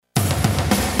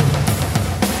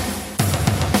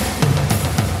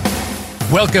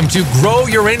Welcome to Grow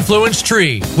Your Influence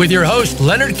Tree with your host,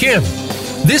 Leonard Kim.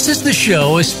 This is the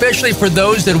show especially for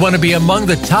those that want to be among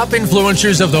the top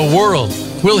influencers of the world.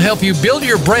 We'll help you build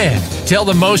your brand, tell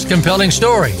the most compelling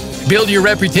story, build your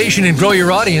reputation and grow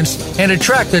your audience, and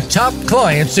attract the top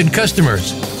clients and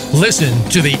customers. Listen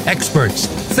to the experts.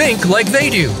 Think like they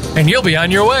do, and you'll be on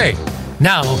your way.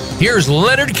 Now, here's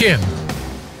Leonard Kim.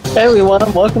 Hey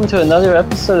everyone, welcome to another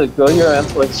episode of Grow Your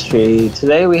Influence Tree.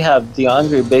 Today we have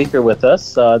DeAndre Baker with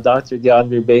us, Dr.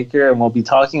 DeAndre Baker, and we'll be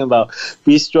talking about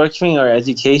restructuring our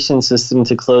education system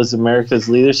to close America's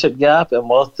leadership gap and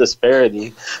wealth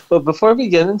disparity. But before we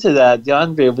get into that,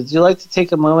 DeAndre, would you like to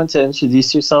take a moment to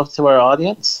introduce yourself to our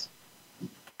audience?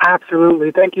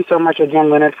 Absolutely. Thank you so much again,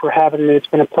 Leonard, for having me. It's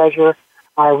been a pleasure.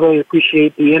 I really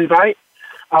appreciate the invite.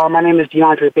 My name is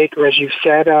DeAndre Baker, as you've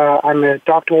said. I'm a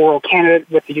doctoral candidate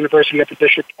with the University of the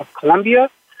District of Columbia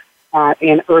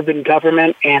in urban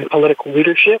government and political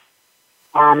leadership.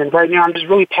 And right now I'm just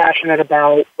really passionate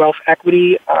about wealth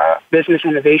equity, business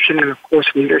innovation, and, of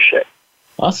course, leadership.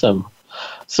 Awesome.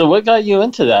 So what got you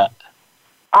into that?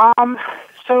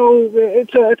 So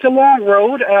it's a long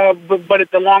road,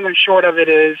 but the long and short of it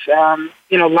is,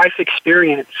 life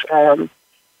experience.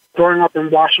 Growing up in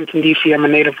Washington, D.C., I'm a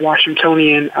native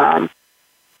Washingtonian.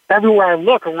 Everywhere I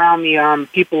look around me,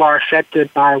 people are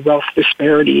affected by wealth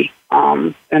disparity.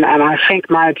 And I think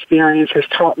my experience has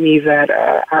taught me that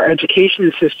our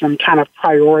education system kind of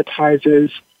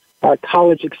prioritizes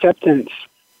college acceptance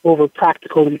over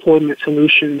practical employment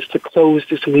solutions to close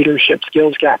this leadership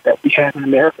skills gap that we have in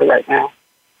America right now.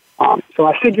 So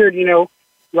I figured,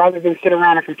 rather than sit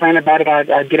around and complain about it,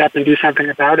 I'd get up and do something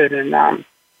about it. And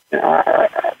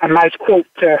a nice quote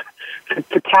to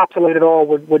encapsulate it all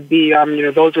would be,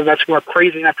 those of us who are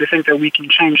crazy enough to think that we can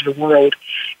change the world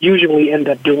usually end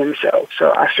up doing so.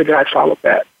 So I figured I'd follow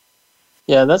that.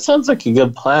 Yeah, that sounds like a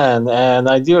good plan, and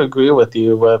I do agree with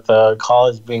you with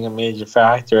college being a major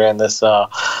factor in this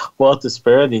wealth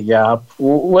disparity gap.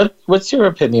 What's your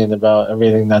opinion about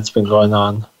everything that's been going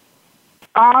on?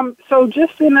 So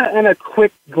just in a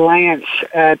quick glance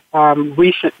at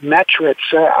recent metrics,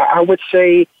 I would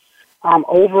say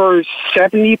over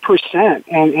 70%,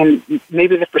 and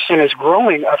maybe the percent is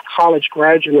growing, of college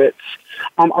graduates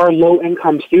are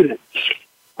low-income students.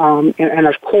 And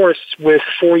of course, with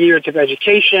 4 years of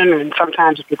education, and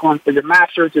sometimes if you're going for your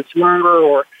master's, it's longer,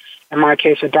 or in my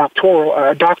case, a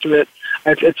doctorate,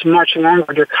 it's much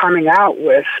longer. They're coming out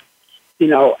with,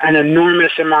 an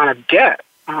enormous amount of debt.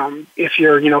 If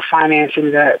you're,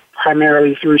 financing that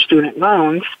primarily through student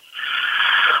loans.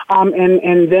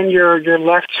 And then you're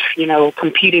left,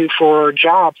 competing for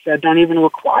jobs that don't even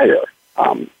require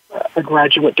a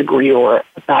graduate degree or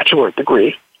a bachelor's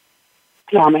degree.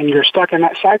 And you're stuck in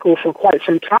that cycle for quite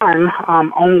some time,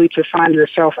 only to find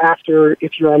yourself after,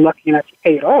 if you are lucky enough to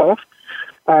pay it off,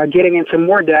 getting into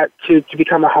more debt to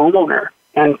become a homeowner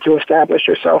and to establish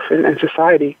yourself in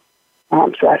society.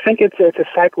 So I think it's a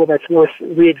cycle that's worth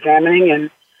re-examining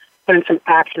and putting some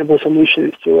actionable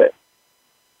solutions to it.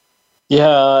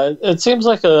 Yeah, it seems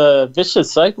like a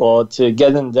vicious cycle to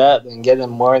get in debt and get in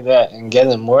more debt and get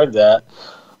in more debt.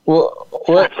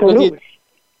 Absolutely.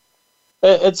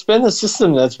 It's been a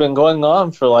system that's been going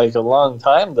on for like a long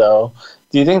time, though.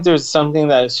 Do you think there's something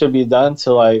that should be done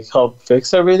to help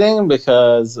fix everything?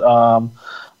 Because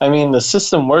the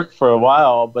system worked for a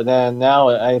while, but then now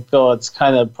I feel it's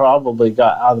kind of probably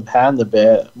got out of hand a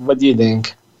bit. What do you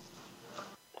think?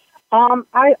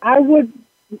 I would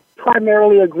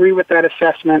primarily agree with that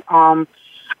assessment.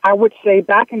 I would say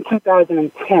back in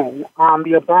 2010,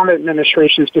 the Obama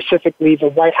administration, specifically the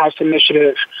White House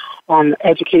Initiative on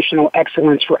Educational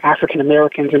Excellence for African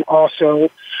Americans, and also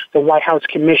the White House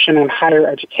Commission on Higher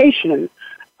Education,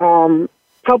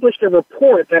 published a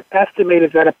report that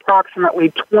estimated that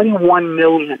approximately 21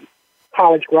 million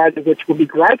college graduates will be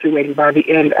graduating by the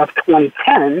end of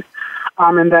 2010,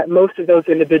 and that most of those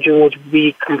individuals will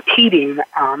be competing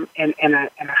in a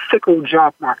fickle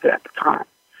job market at the time.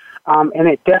 And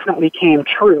it definitely came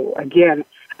true. Again,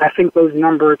 I think those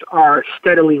numbers are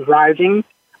steadily rising.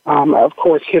 Of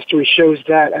course, history shows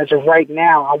that as of right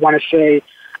now, I want to say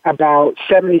about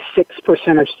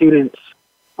 76% of students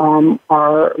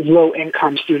are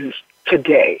low-income students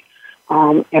today.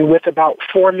 And with about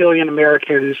 4 million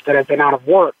Americans that have been out of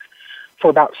work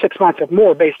for about 6 months or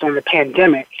more based on the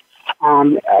pandemic,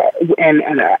 and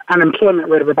an unemployment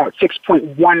rate of about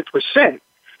 6.1%,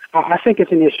 I think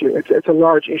it's an issue. It's a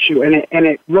large issue, and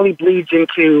it really bleeds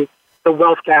into the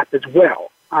wealth gap as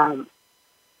well.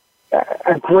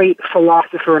 A great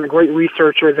philosopher and a great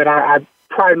researcher that I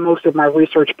pride most of my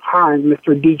research behind,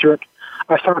 Mr. Diedrich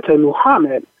Asante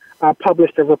Muhammad,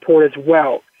 published a report as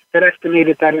well that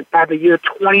estimated that by the year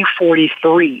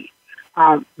 2043,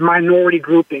 minority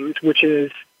groupings, which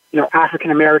is,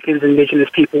 African Americans, indigenous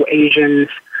people, Asians,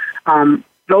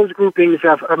 those groupings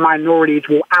of minorities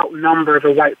will outnumber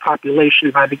the white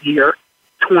population by the year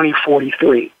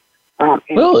 2043. And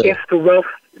Really? if the wealth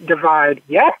divide,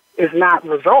 is not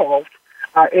resolved,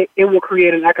 it will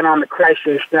create an economic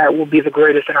crisis that will be the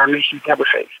greatest that our nation's ever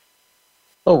faced.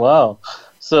 Oh, wow.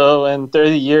 So in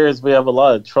 30 years, we have a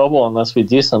lot of trouble unless we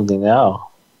do something now.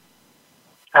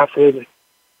 Absolutely.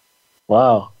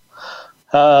 Wow.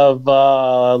 Have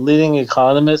leading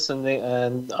economists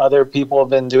and other people have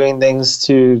been doing things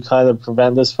to kind of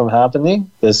prevent this from happening,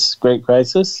 this great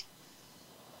crisis?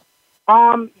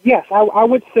 Yes, I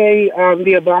would say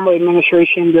the Obama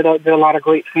administration did a lot of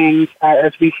great things.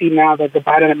 As we see now that the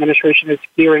Biden administration is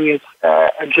steering its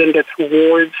agenda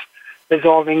towards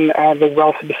resolving the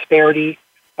wealth disparity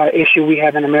issue we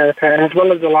have in America, and as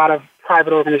well as a lot of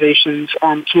private organizations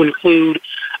to include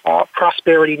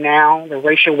Prosperity Now, the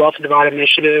Racial Wealth Divide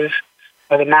Initiative,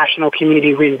 the National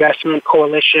Community Reinvestment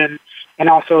Coalition, and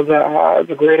also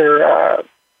the Greater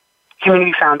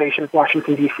Community Foundation of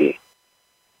Washington, D.C.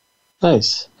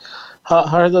 Nice. How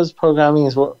are those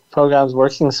programs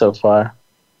working so far?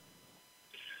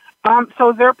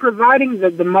 So they're providing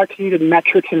the much-needed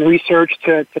metrics and research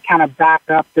to kind of back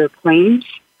up their claims,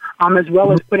 as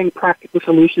well as putting practical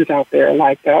solutions out there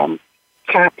like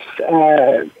tax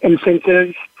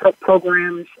incentives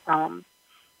programs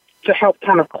to help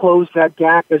kind of close that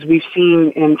gap. As we've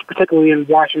seen, particularly in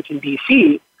Washington,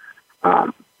 D.C.,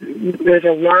 there's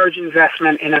a large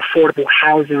investment in affordable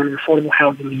housing and affordable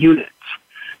housing units.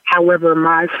 However,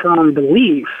 my firm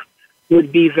belief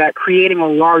would be that creating a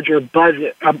larger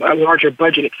budget, for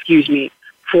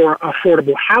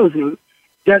affordable housing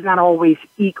does not always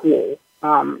equal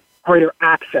greater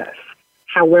access.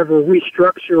 However,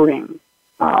 restructuring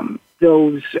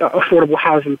those affordable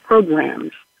housing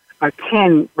programs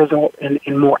can result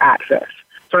in more access.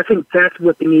 So I think that's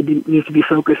what they needs to be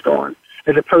focused on.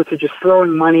 As opposed to just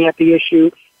throwing money at the issue,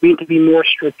 we need to be more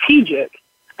strategic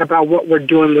about what we're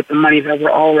doing with the money that we're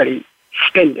already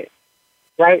spending,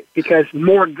 right? Because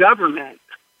more government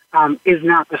is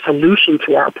not the solution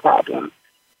to our problem.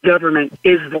 Government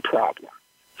is the problem.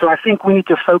 So I think we need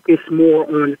to focus more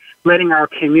on letting our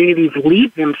communities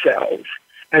lead themselves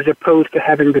as opposed to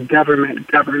having the government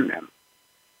govern them.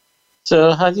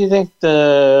 So how do you think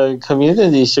the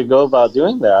community should go about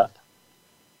doing that?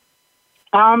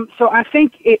 So I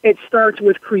think it starts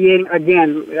with creating,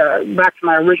 again, back to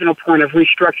my original point of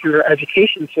restructuring our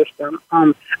education system.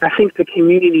 I think the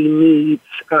community needs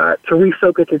to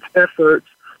refocus its efforts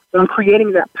on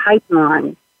creating that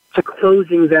pipeline to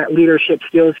closing that leadership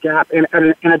skills gap in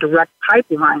a direct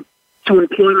pipeline to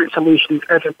employment solutions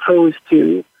as opposed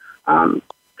to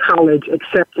college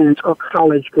acceptance or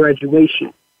college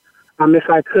graduation. If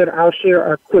I could, I'll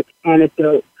share a quick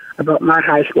anecdote about my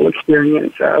high school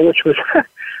experience, which was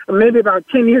maybe about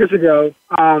 10 years ago.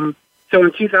 So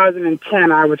in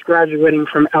 2010, I was graduating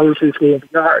from Ellington School of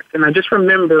the Arts, and I just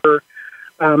remember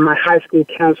my high school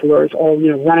counselors all,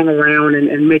 running around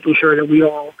and making sure that we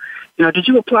all, did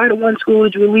you apply to one school?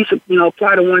 Did you at least,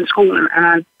 apply to one school? And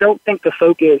I don't think the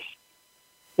focus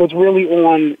was really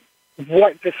on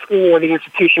what the school or the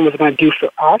institution was going to do for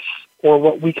us or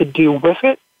what we could do with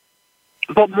it,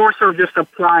 but more so just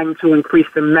applying to increase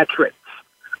the metrics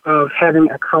of having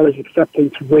a college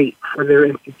acceptance rate for their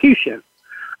institution.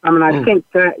 And I think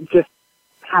that just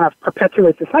kind of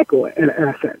perpetuates the cycle in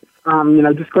a sense.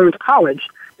 Just going to college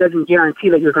doesn't guarantee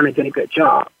that you're going to get a good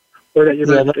job or that you're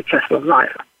going to be successful in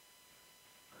life.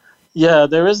 Yeah,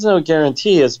 there is no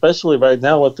guarantee, especially right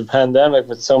now with the pandemic,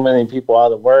 with so many people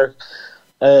out of work.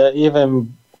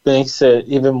 Even makes it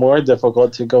even more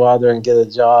difficult to go out there and get a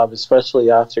job, especially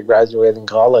after graduating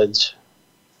college.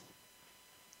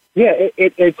 Yeah,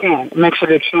 it can. It makes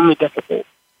it extremely difficult.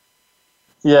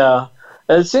 Yeah.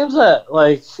 It seems that,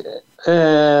 like,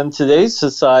 in today's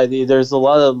society, there's a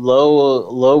lot of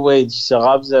low-wage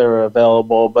jobs that are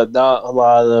available, but not a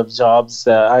lot of jobs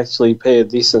that actually pay a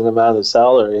decent amount of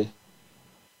salary.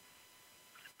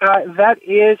 That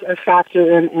is a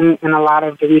factor in a lot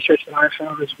of the research that I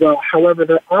found as well. However,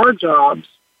 there are jobs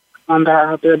that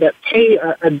are out there that pay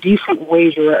a decent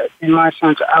wage, or in my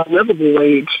sense, a livable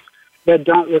wage, that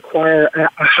don't require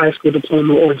a high school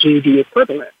diploma or GED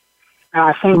equivalent. And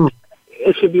I think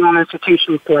it should be on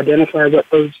institutions to identify what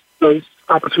those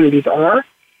opportunities are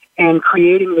and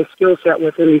creating the skill set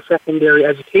within the secondary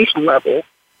education level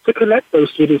to connect those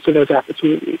students to those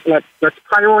opportunities. Let's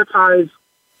prioritize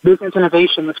business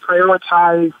innovation. Let's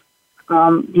prioritize,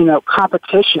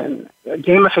 competition,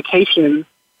 gamification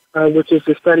which is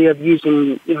the study of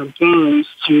using games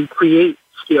to create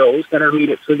skills that are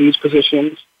needed for these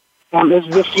positions, is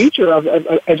the future of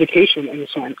education in a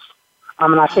sense.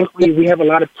 And I think we have a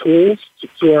lot of tools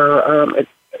to our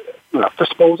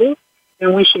disposal,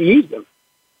 and we should use them.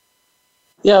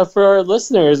 Yeah, for our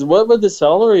listeners, what would the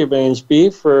salary range be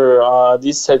for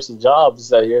these types of jobs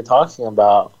that you're talking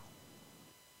about?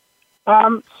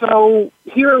 So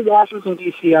here in Washington,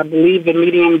 D.C., I believe the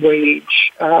median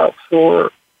wage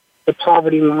for the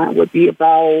poverty line would be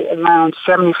about around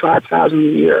 $75,000 a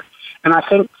year. And I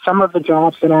think some of the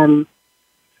jobs that I'm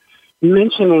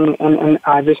mentioning in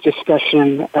this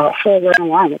discussion fall right in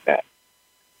line with that.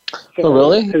 So oh,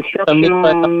 really?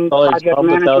 Construction, project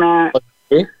management.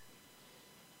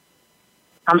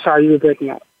 I'm sorry, you were breaking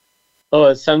up. Oh,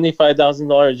 a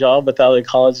 $75,000 job without a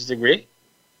college degree?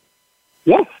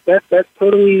 Yes, that's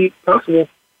totally possible.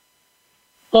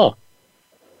 Oh,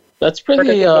 that's pretty...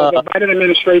 the Biden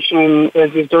administration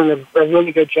is doing a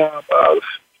really good job of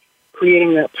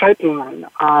creating that pipeline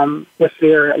with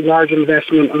their large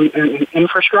investment in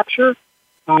infrastructure,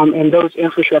 and those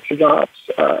infrastructure jobs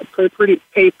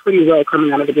pay pretty well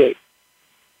coming out of the gate.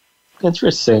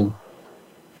 Interesting.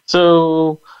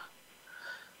 So,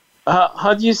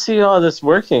 how do you see all this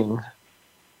working?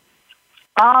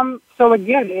 So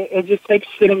again, it just takes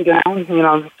sitting down,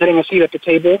 getting a seat at the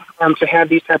table to have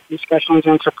these type of discussions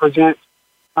and to present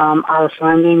our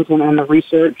findings and the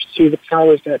research to the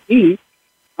powers that be,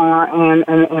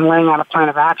 and laying out a plan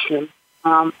of action.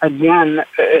 Again,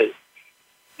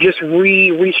 just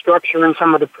restructuring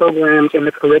some of the programs and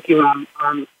the curriculum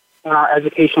on our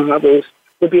education levels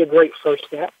would be a great first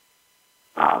step.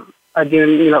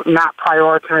 Again, not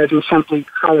prioritizing simply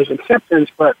college acceptance,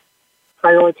 but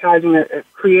prioritizing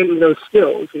creating those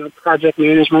skills, project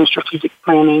management, strategic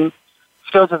planning,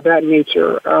 skills of that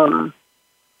nature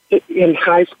in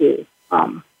high school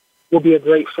will be a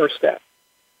great first step.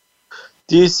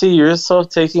 Do you see yourself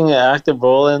taking an active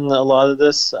role in a lot of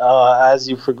this as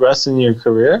you progress in your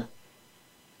career?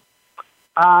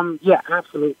 Yeah,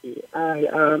 absolutely.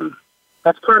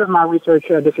 That's part of my research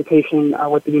dissertation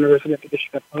with the University of the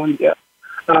District of Columbia,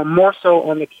 more so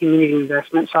on the community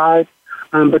investment side.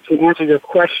 But to answer your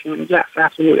question, yes,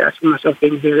 absolutely. I see myself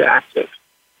being very active.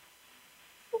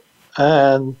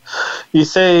 And you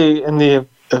say in the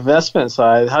investment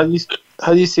side, how do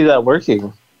you see that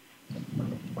working?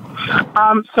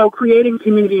 So creating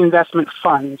community investment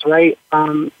funds, right,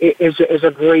 is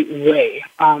a great way.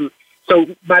 So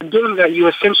by doing that, you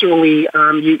essentially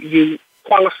you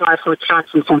qualify for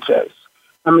tax incentives.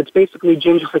 It's basically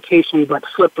gentrification, but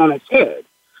flipped on its head.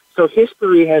 So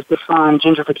history has defined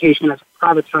gentrification as a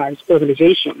privatized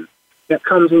organization that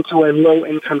comes into a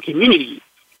low-income community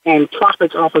and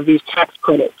profits off of these tax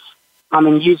credits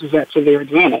and uses that to their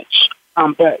advantage.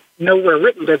 But nowhere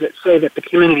written does it say that the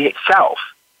community itself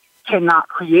cannot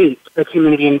create a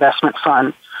community investment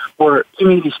fund where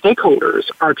community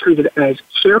stakeholders are treated as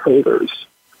shareholders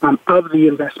of the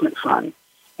investment fund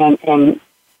and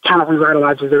kind of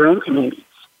revitalizes their own communities,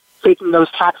 taking those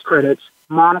tax credits,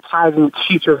 monetizing its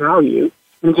future value,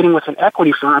 and getting with an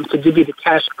equity firm to give you the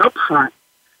cash up front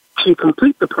to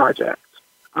complete the project,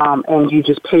 and you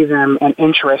just pay them an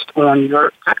interest on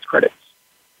your tax credits.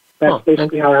 That's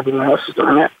basically how everyone else is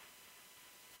doing it.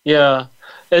 Yeah.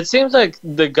 It seems like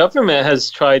the government has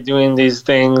tried doing these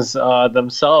things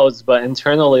themselves, but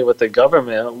internally with the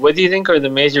government. What do you think are the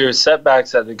major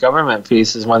setbacks that the government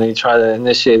faces when they try to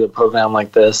initiate a program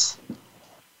like this?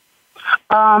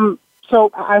 So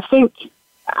I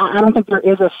don't think there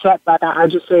is a setback. I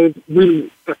just say we,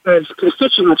 as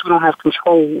constituents, we don't have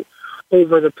control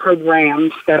over the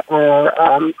programs that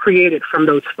are created from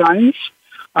those funds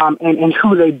and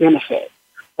who they benefit.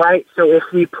 Right? So if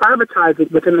we privatize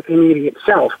it within the community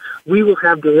itself, we will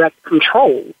have direct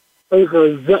control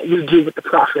over what we do with the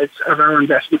profits of our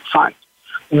investment fund,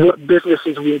 what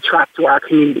businesses we attract to our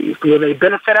communities. Will they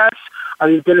benefit us? Are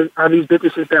these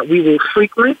businesses that we will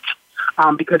frequent?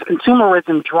 Because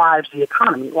consumerism drives the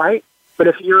economy, right? But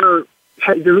if you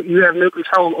have no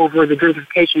control over the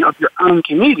gentrification of your own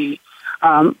community,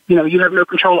 you have no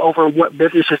control over what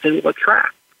businesses they will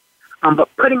attract.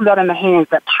 But putting that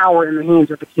power in the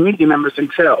hands of the community members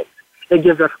themselves, it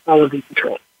gives us all of the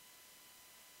control.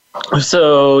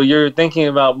 So you're thinking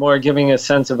about more giving a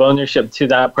sense of ownership to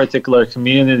that particular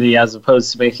community as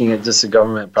opposed to making it just a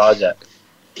government project.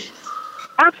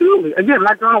 Absolutely. Again,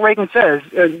 like Ronald Reagan says,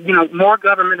 more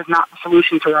government is not the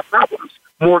solution to our problems.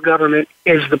 More government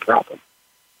is the problem.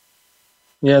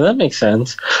 Yeah, that makes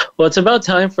sense. Well, it's about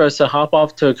time for us to hop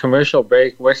off to a commercial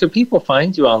break. Where can people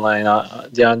find you online,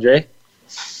 DeAndre?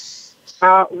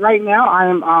 Right now, I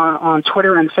am on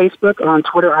Twitter and Facebook. On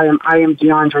Twitter, I am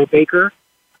DeAndre Baker.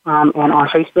 And on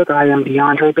Facebook, I am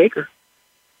DeAndre Baker.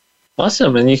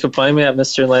 Awesome. And you can find me at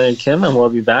Mr. Leonard Kim, and we'll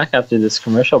be back after this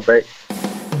commercial break.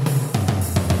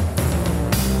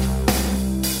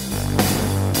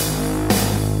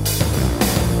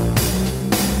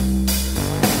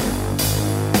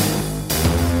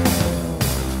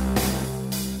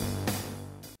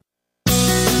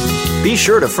 Be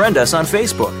sure to friend us on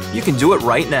Facebook. You can do it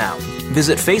right now.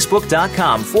 Visit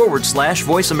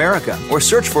facebook.com/Voice America or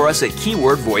search for us at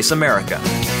keyword Voice America.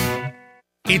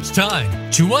 It's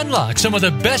time to unlock some of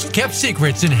the best-kept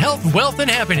secrets in health, wealth, and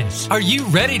happiness. Are you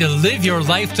ready to live your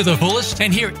life to the fullest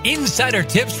and hear insider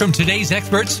tips from today's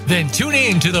experts? Then tune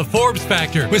in to the Forbes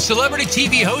Factor with celebrity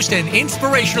TV host and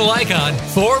inspirational icon,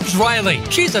 Forbes Riley.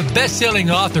 She's a best-selling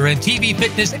author and TV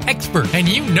fitness expert, and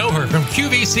you know her from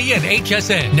QVC and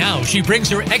HSN. Now she brings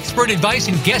her expert advice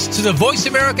and guests to the Voice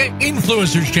America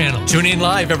Influencers channel. Tune in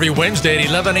live every Wednesday at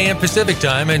 11 a.m. Pacific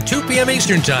Time and 2 p.m.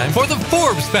 Eastern Time for the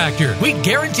Forbes Factor. We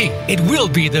guarantee it will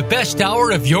be the best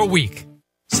hour of your week.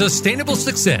 Sustainable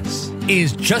success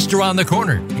is just around the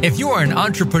corner. If you are an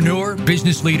entrepreneur,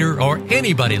 business leader, or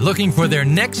anybody looking for their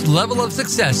next level of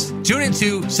success, tune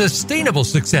into Sustainable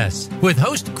Success with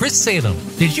host Chris Salem.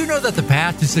 Did you know that the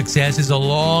path to success is a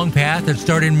long path that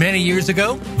started many years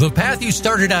ago? The path you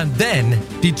started on then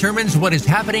determines what is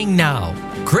happening now.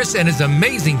 Chris and his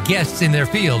amazing guests in their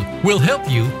field will help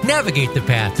you navigate the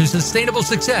path to sustainable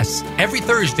success every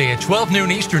Thursday at 12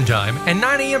 noon Eastern Time and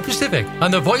 9 a.m. Pacific on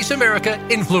the Voice America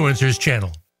Influencers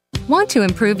channel. Want to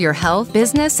improve your health,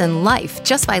 business, and life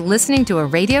just by listening to a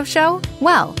radio show?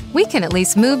 Well, we can at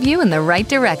least move you in the right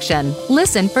direction.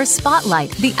 Listen for Spotlight,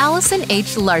 the Allison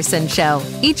H. Larson Show.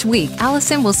 Each week,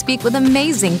 Allison will speak with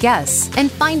amazing guests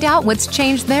and find out what's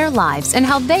changed their lives and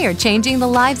how they are changing the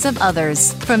lives of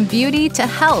others. From beauty to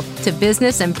health to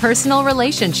business and personal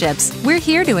relationships, we're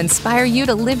here to inspire you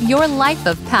to live your life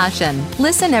of passion.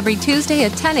 Listen every Tuesday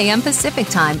at 10 a.m. Pacific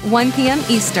Time, 1 p.m.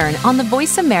 Eastern on the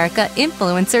Voice America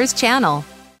Influencers channel.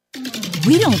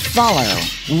 We don't follow,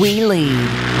 we lead.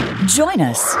 Join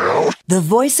us, the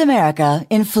Voice America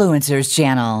Influencers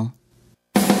channel.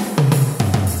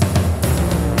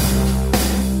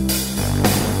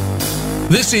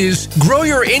 This is Grow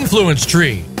Your Influence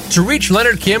Tree. To reach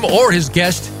Leonard Kim or his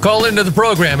guest, call into the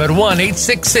program at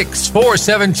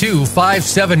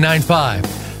 1-866-472-5795.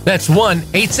 That's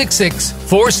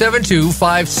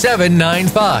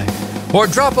 1-866-472-5795. Or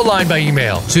drop a line by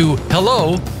email to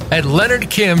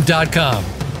hello@leonardkim.com.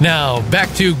 Now,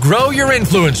 back to Grow Your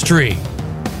Influence Tree.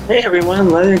 Hey everyone,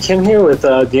 Leonard Kim here with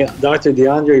Dr.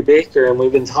 DeAndre Baker, and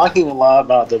we've been talking a lot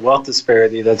about the wealth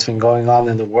disparity that's been going on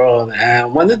in the world.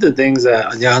 And one of the things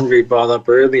that DeAndre brought up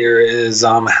earlier is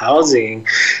housing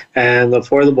and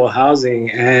affordable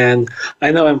housing. And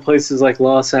I know in places like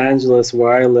Los Angeles,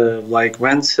 where I live, like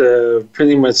rents have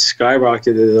pretty much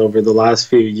skyrocketed over the last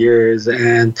few years.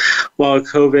 And while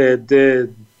COVID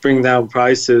did bring down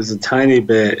prices a tiny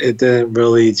bit, it didn't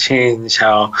really change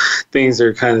how things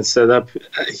are kind of set up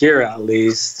here, at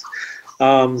least.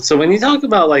 So when you talk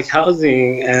about like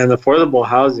housing and affordable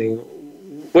housing,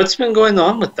 what's been going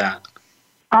on with that?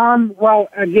 Well,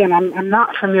 again, I'm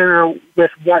not familiar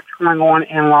with what's going on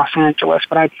in Los Angeles,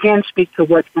 but I can speak to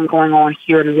what's been going on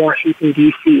here in Washington,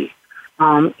 D.C.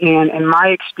 And in my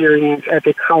experience as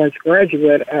a college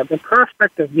graduate, the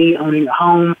prospect of me owning a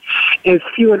home is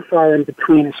few and far in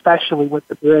between, especially with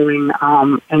the growing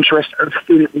interest of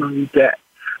student loan debt.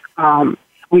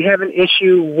 We have an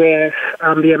issue with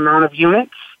the amount of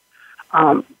units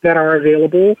that are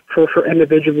available for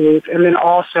individuals, and then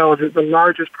also the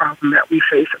largest problem that we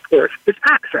face, of course, is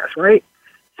access, right?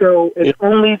 So it's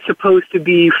only supposed to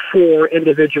be for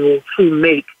individuals who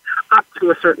make up to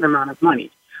a certain amount of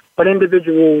money. But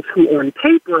individuals who on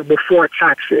paper before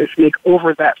taxes make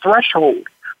over that threshold,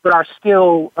 but are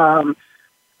still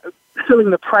feeling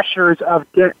the pressures of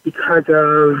debt because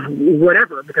of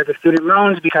whatever, because of student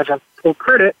loans, because of full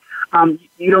credit,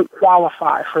 you don't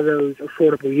qualify for those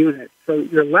affordable units. So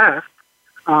you're left,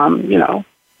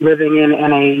 living in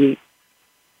a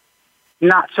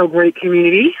not so great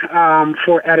community at an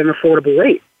affordable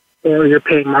rate, or you're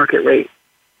paying market rate.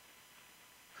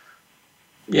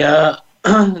 Yeah.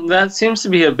 That seems to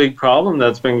be a big problem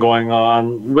that's been going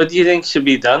on. What do you think should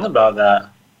be done about that?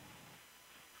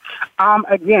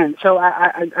 Again, so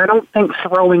I don't think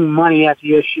throwing money at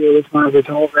the issue is going to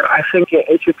resolve it. I think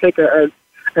it should take a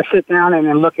sit down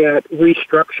and look at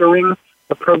restructuring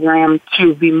the program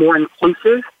to be more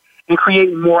inclusive and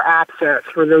create more access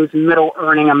for those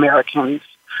middle-earning Americans.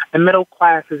 The middle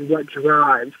class is what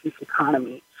drives this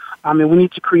economy. And we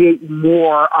need to create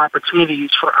more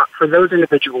opportunities for those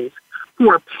individuals who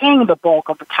are paying the bulk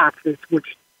of the taxes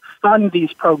which fund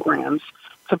these programs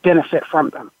to benefit from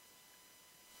them.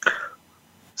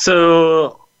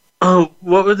 So,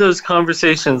 what would those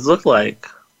conversations look like?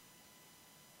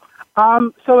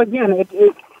 So again,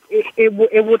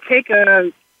 it will take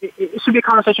it should be a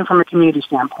conversation from a community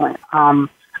standpoint.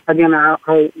 Again, I'll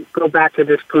go back to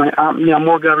this point.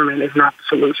 More government is not the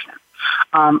solution.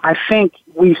 I think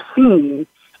we've seen,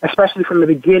 especially from the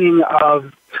beginning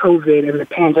of COVID and the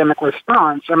pandemic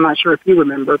response, I'm not sure if you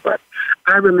remember, but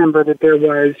I remember that there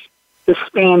was this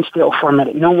standstill for a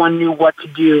minute. No one knew what to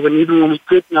do, and even when we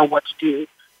did know what to do,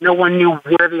 no one knew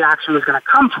where the action was going to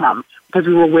come from because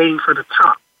we were waiting for the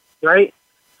top, right?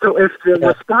 So if the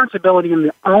responsibility and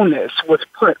the onus was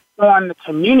put on the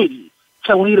community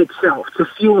to lead itself, to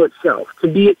fuel itself, to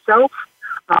be itself,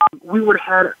 we would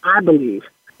have had, I believe,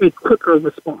 a quicker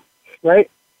response, right?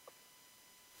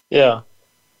 Yeah.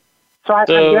 So I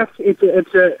guess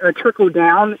it's a trickle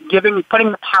down,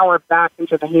 putting the power back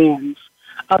into the hands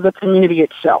of the community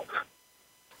itself.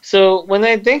 So when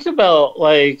I think about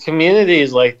like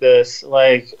communities like this,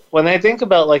 like when I think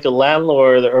about like a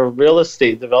landlord or a real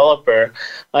estate developer,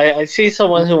 I see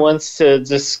someone who wants to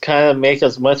just kind of make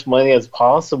as much money as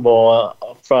possible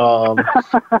from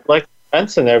like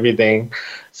rents and everything.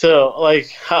 So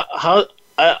like how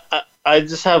I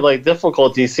just have like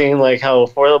difficulty seeing like how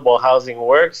affordable housing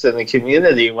works in the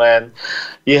community when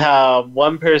you have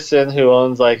one person who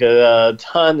owns like a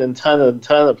ton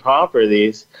of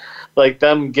properties, like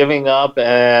them giving up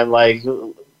and like,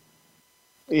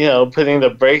 putting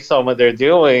the brakes on what they're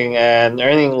doing and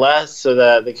earning less so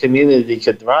that the community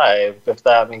could thrive, if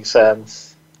that makes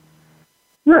sense.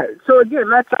 Right. So again,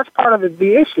 that's part of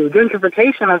the issue.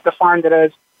 Gentrification is defined it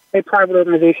as a private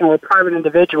organization or a private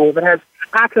individual that has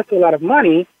access to a lot of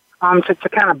money to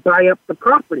kind of buy up the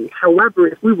property. However,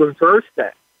 if we reverse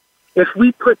that, if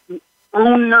we put the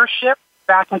ownership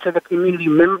back into the community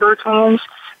members' hands,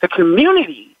 the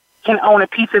community can own a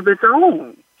piece of its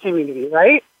own community,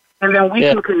 right? And then we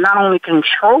can not only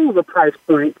control the price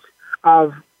points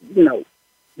of,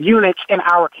 units in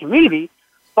our community,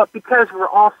 but because we're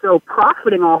also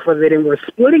profiting off of it and we're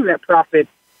splitting that profit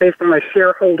based on a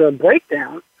shareholder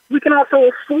breakdown, we can also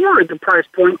afford the price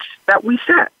points that we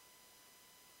set.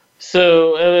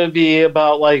 So it would be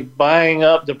about like buying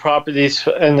up the properties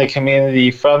in the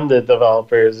community from the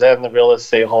developers and the real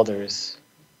estate holders.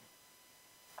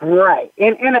 Right,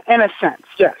 in a sense,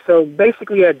 yes. So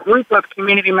basically a group of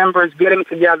community members getting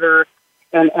together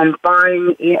and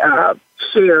buying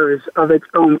shares of its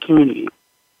own community.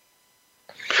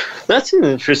 That's an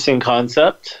interesting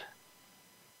concept.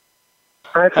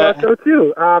 I thought so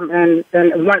too. And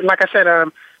like I said,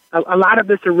 a lot of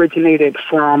this originated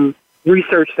from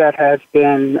research that has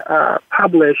been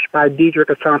published by Diedrich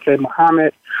Asante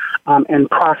Muhammad and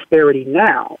Prosperity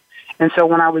Now. And so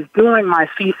when I was doing my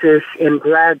thesis in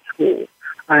grad school,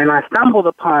 and I stumbled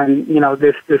upon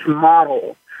this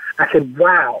model, I said,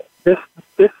 "Wow, this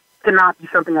cannot be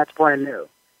something that's brand new.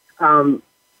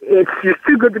 It's just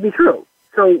too good to be true.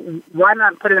 So why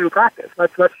not put it in practice?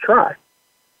 Let's try."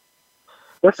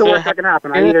 What's the worst that can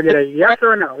happen? I either get a yes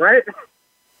or a no, right?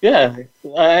 Yeah.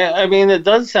 I mean, it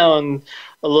does sound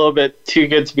a little bit too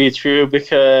good to be true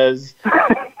because,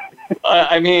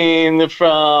 I mean,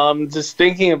 from just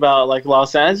thinking about, like,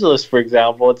 Los Angeles, for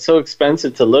example, it's so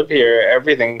expensive to live here.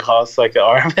 Everything costs, like, an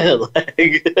arm and a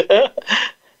leg.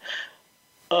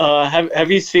 Have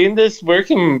you seen this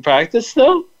work in practice,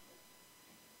 though?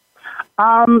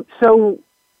 So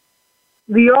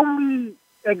the only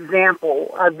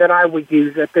example that I would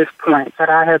use at this point that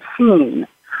I have seen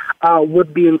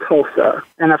would be in Tulsa.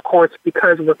 And of course,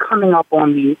 because we're coming up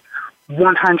on the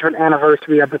 100th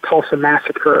anniversary of the Tulsa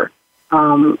Massacre,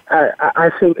 I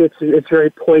think it's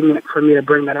very poignant for me to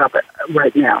bring that up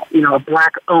right now. A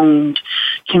Black-owned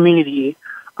community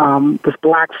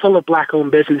full of Black-owned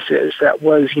businesses that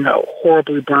was,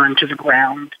 horribly burned to the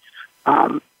ground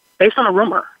based on a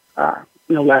rumor,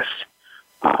 no less.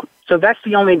 So that's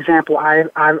the only example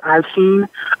I've seen.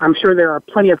 I'm sure there are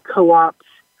plenty of co-ops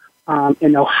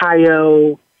in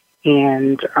Ohio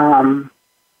and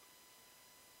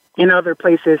in other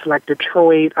places like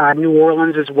Detroit, New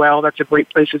Orleans as well. That's a great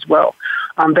place as well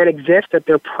that exist that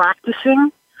they're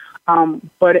practicing.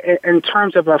 But in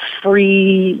terms of a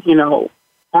free,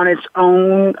 on its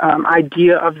own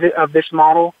idea of this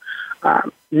model,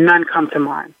 none come to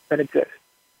mind that exist.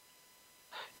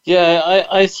 Yeah,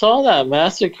 I saw that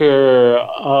massacre.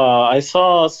 I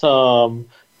saw some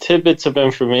tidbits of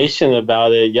information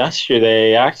about it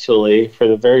yesterday, actually, for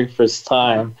the very first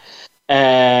time.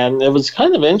 And it was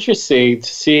kind of interesting to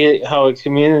see how a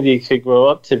community could grow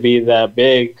up to be that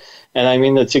big. And I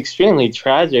mean, it's extremely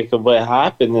tragic of what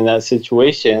happened in that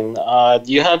situation. Do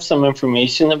you have some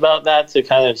information about that to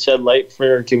kind of shed light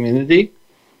for our community?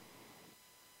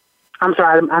 I'm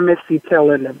sorry, I missed the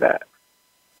tail end of that.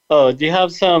 Oh, do you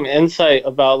have some insight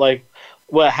about like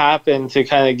what happened to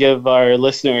kind of give our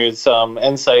listeners some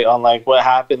insight on like what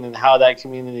happened and how that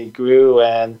community grew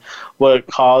and what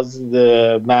caused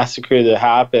the massacre to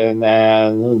happen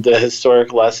and the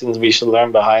historic lessons we should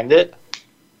learn behind it?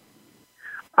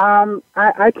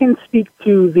 I can speak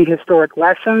to the historic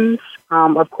lessons.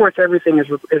 Of course, everything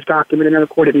is documented and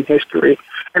recorded in history,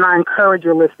 and I encourage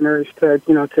your listeners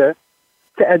to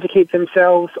educate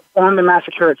themselves on the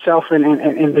massacre itself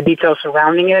and the details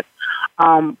surrounding it.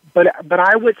 But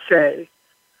I would say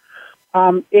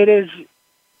it is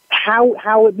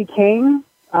how it became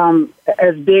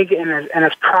as big and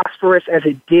as prosperous as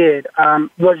it did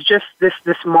was just this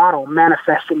model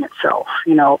manifesting itself.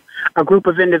 A group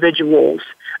of individuals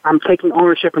taking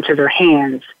ownership into their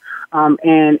hands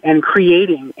and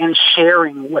creating and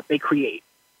sharing what they create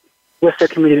with their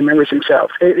community members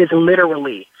themselves. It is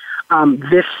literally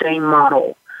this same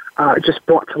model just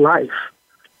brought to life.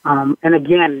 And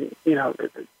again,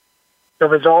 the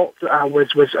result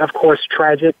was of course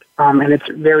tragic, and it's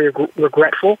very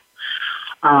regretful.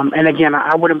 And again,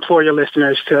 I would implore your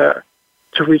listeners to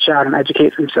reach out and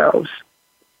educate themselves.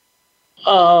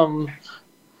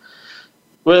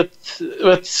 With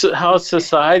how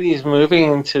society is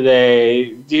moving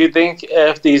today, do you think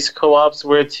if these co-ops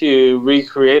were to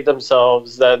recreate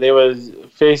themselves that they would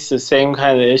face the same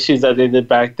kind of issues that they did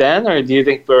back then? Or do you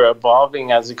think we're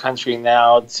evolving as a country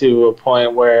now to a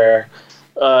point where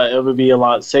it would be a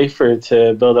lot safer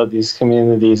to build up these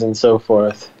communities and so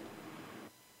forth?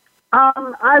 I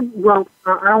don't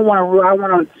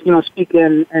want to speak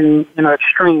in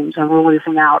extremes and rule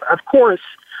anything out. Of course,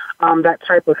 that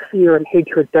type of fear and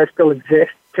hatred does still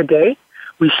exist today.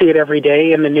 We see it every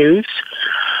day in the news.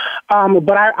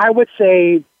 But I would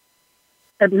say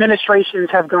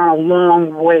administrations have gone a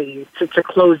long way to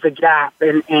close the gap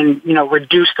and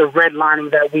reduce the redlining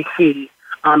that we see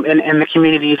in the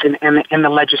communities and in the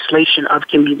legislation of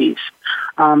communities.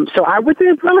 So I would say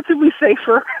it's relatively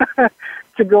safer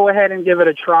to go ahead and give it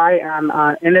a try.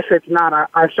 And if it's not,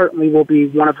 I certainly will be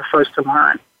one of the first to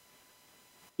learn.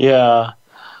 Yeah.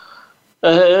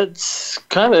 It's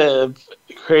kind of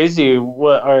crazy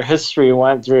what our history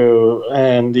went through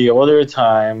in the older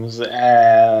times,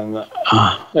 and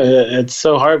it's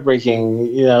so heartbreaking,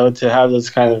 to have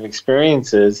those kind of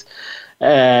experiences.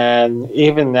 And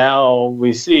even now,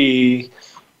 we see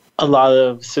a lot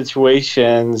of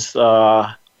situations,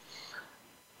 and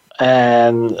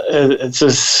it's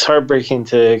just heartbreaking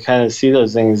to kind of see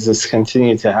those things just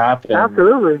continue to happen.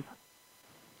 Absolutely.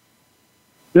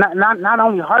 Not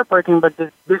only heartbreaking, but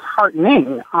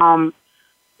disheartening.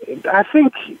 I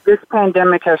think this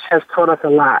pandemic has taught us a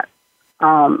lot,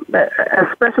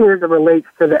 especially as it relates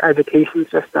to the education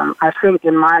system. I think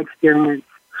in my experience,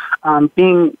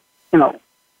 being,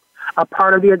 a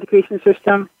part of the education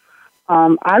system,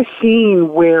 I've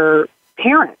seen where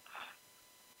parents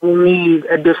will need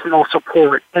additional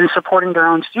support in supporting their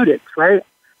own students, right?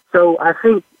 So I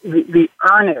think the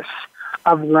earnest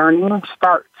of learning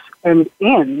starts and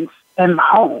ends in the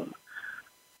home.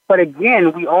 But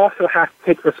again, we also have to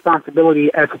take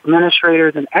responsibility as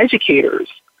administrators and educators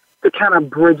to kind of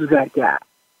bridge that gap,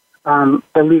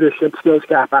 the leadership skills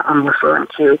gap I'm referring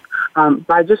to,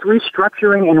 by just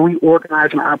restructuring and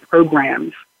reorganizing our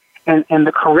programs and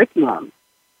the curriculum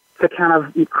to kind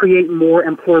of create more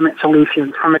employment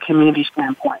solutions from a community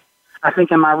standpoint. I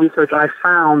think in my research, I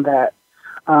found that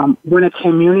when a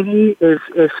community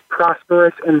is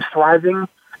prosperous and thriving,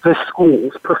 the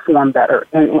schools perform better,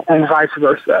 and vice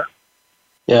versa.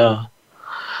 Yeah.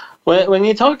 When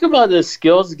you talk about the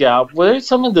skills gap, what are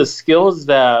some of the skills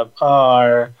that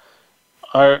are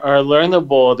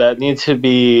learnable that need to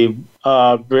be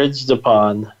bridged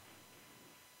upon?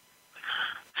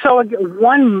 So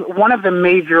one of the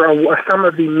major, or some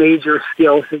of the major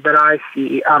skills that I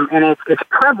see, and it's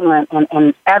prevalent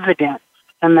and evident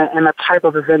in the type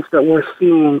of events that we're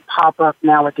seeing pop up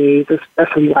nowadays,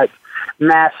 especially like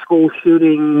mass school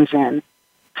shootings and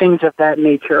things of that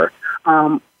nature.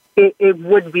 It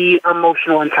would be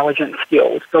emotional intelligence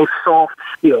skills, those soft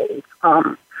skills,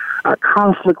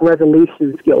 conflict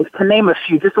resolution skills, to name a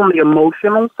few, just on the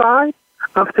emotional side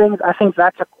of things. I think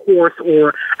that's a course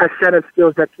or a set of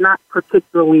skills that's not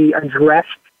particularly addressed,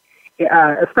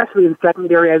 especially in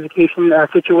secondary education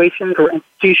situations or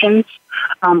institutions.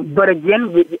 But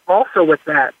again, also with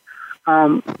that,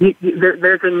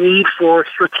 There's a need for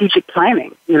strategic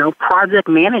planning. Project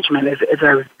management is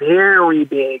a very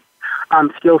big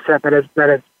skill set that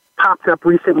has popped up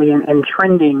recently and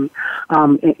trending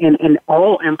in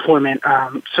all employment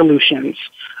solutions.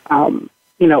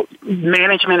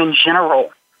 Management in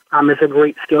general is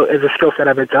a skill set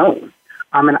of its own.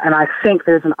 And I think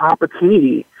there's an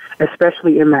opportunity,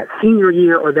 especially in that senior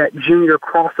year or that junior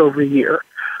crossover year,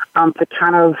 to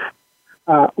kind of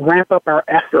ramp up our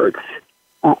efforts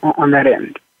on that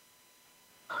end.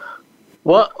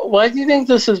 Why do you think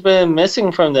this has been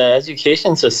missing from the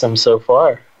education system so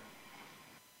far?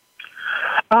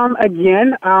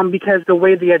 Because the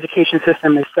way the education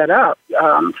system is set up,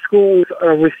 schools,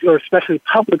 or especially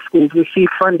public schools, receive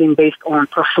funding based on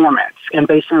performance and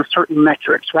based on certain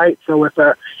metrics, right? So if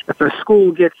a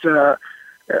school gets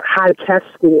high test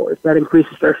scores, that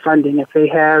increases their funding. If they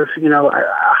have,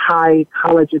 a high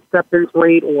college acceptance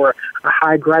rate or a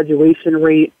high graduation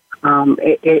rate,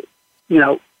 it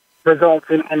results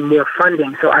in more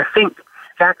funding. So I think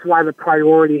that's why the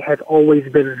priority has always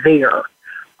been there.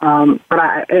 But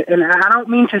I don't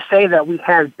mean to say that we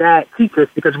have bad teachers,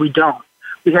 because we don't.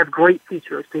 We have great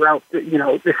teachers throughout,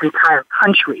 this entire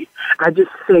country. I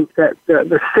just think that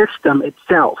the system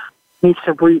itself needs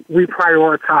to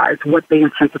reprioritize what they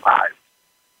incentivize.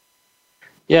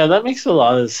 Yeah, that makes a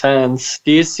lot of sense.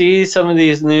 Do you see some of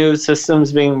these new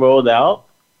systems being rolled out?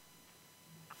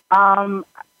 I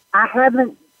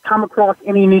haven't come across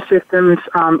any new systems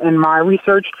in my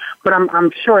research, but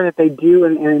I'm sure that they do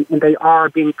and they are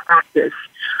being practiced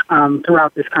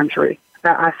throughout this country.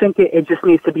 I think it just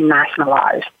needs to be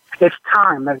nationalized. It's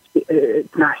time that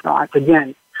it's nationalized.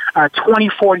 Again,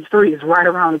 2043 is right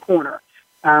around the corner.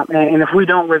 And if we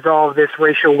don't resolve this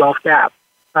racial wealth gap,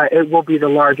 it will be the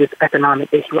largest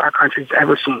economic issue our country's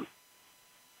ever seen.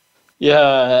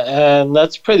 Yeah, and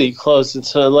that's pretty close.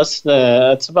 It's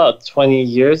it's about 20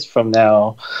 years from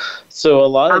now. So a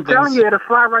lot of things... I'm telling you, it'll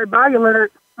fly right by you,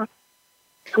 Leonard.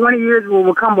 20 years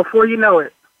will come before you know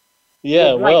it.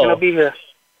 Yeah, well... It'll be here.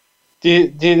 Do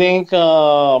you think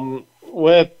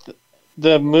with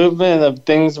the movement of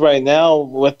things right now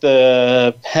with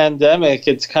the pandemic,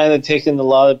 it's kind of taken a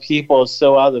lot of people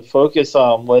so out of focus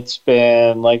on what's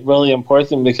been really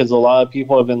important, because a lot of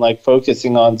people have been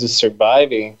focusing on just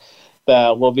surviving,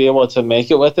 that we'll be able to make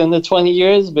it within the 20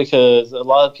 years, because a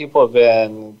lot of people have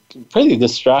been pretty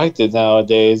distracted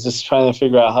nowadays, just trying to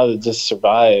figure out how to just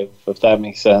survive, if that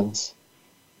makes sense.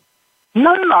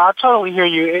 No, I totally hear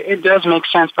you. It does make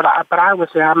sense, but I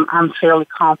would say I'm fairly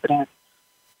confident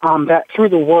that through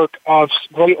the work of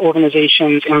great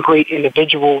organizations and great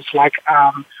individuals like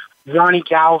Ronnie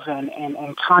Galvin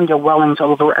and Tanya Wellings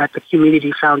over at the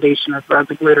Community Foundation of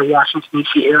the Greater Washington,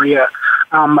 D.C. area,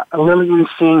 Lillian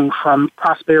Singh from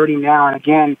Prosperity Now, and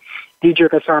again, Deidre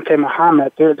Asante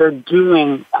Muhammad, they're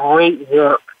doing great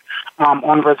work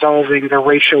on resolving the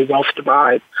racial wealth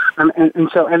divide. And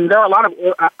there are a lot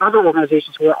of other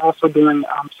organizations who are also doing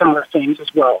similar things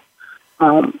as well.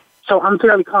 So I'm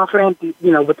fairly confident, with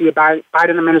the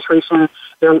Biden administration,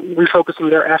 they're refocusing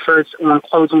their efforts on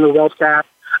closing the wealth gap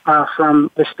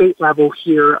from the state level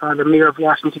here. The mayor of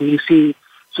Washington, D.C.,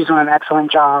 she's doing an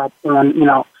excellent job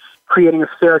on, creating a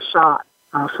fair shot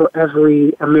for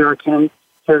every American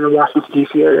here in the Washington,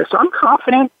 D.C. area. So I'm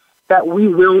confident that we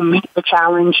will meet the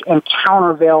challenge and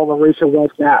countervail the racial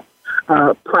wealth gap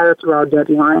prior to our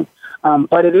deadline.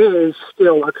 But it is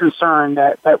still a concern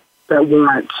that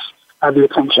warrants the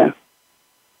attention.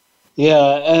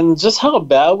 Yeah, and just how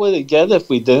bad would it get if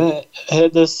we didn't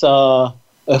hit this,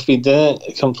 if we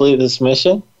didn't complete this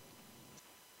mission?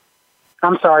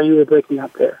 I'm sorry, you were breaking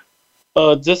up there.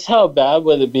 Just how bad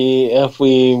would it be if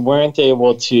we weren't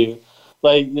able to,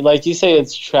 like you say,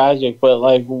 it's tragic, but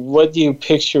what do you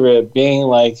picture it being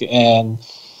like in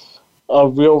a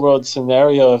real world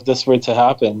scenario if this were to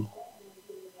happen?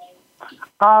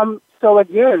 So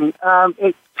again,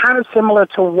 it's kind of similar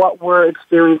to what we're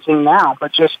experiencing now,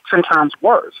 but just 10 times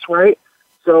worse, right?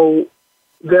 So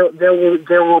there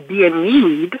will be a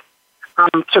need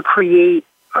to create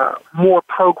more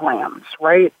programs,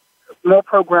 right? More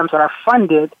programs that are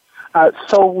funded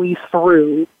solely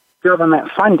through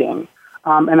government funding.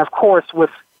 And of course,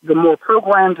 with the more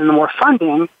programs and the more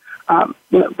funding,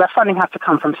 that funding has to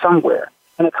come from somewhere,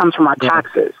 and it comes from our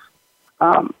taxes.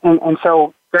 And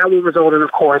so that will result in,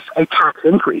 of course, a tax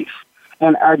increase.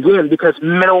 And again, because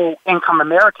middle-income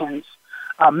Americans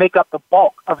make up the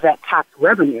bulk of that tax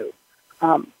revenue,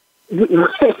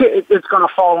 it's going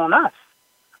to fall on us.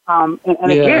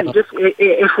 Again, just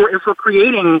if we're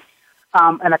creating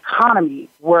an economy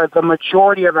where the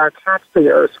majority of our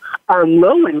taxpayers are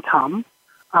low income,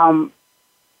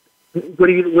 what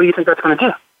do you think that's going to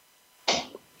do?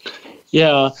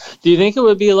 Yeah. Do you think it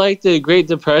would be like the Great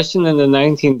Depression in the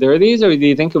 1930s, or do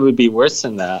you think it would be worse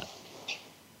than that?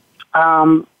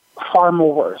 Far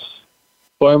more worse.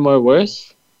 Far more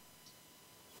worse?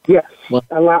 Yes,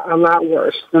 a lot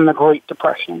worse than the Great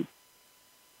Depression.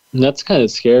 That's kind of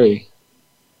scary.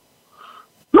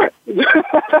 Right.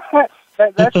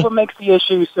 That's what makes the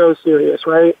issue so serious,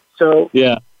 right? So,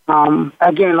 yeah.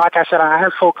 Again, like I said, I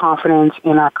have full confidence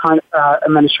in our current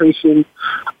administration,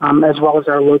 as well as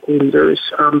our local leaders,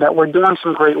 that we're doing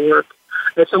some great work.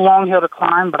 It's a long hill to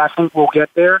climb, but I think we'll get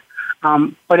there.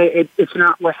 But it's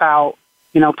not without,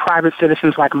 private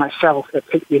citizens like myself that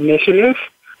take the initiative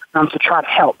to try to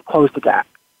help close the gap.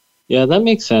 Yeah, that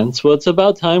makes sense. Well, it's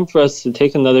about time for us to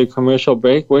take another commercial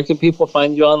break. Where can people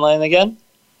find you online again?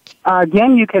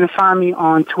 Again, you can find me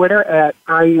on Twitter at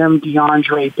I am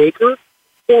DeAndre Baker,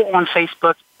 or on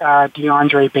Facebook,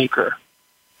 DeAndre Baker.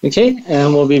 Okay,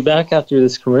 and we'll be back after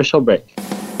this commercial break.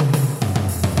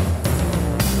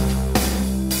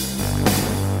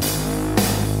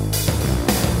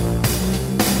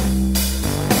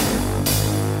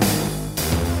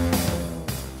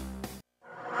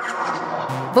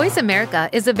 Voice America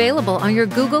is available on your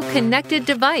Google connected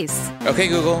device. Okay,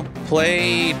 Google,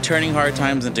 play Turning Hard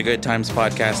Times into Good Times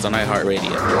podcast on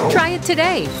iHeartRadio. Try it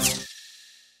today.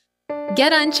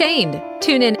 Get Unchained.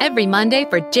 Tune in every Monday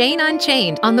for Jane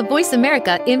Unchained on the Voice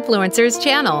America Influencers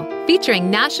channel,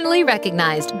 featuring nationally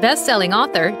recognized best-selling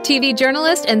author, TV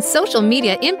journalist, and social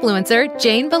media influencer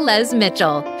Jane Velez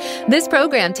Mitchell. This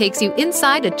program takes you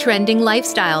inside a trending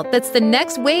lifestyle that's the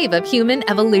next wave of human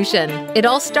evolution. It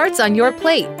all starts on your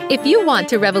plate. If you want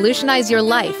to revolutionize your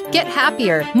life, get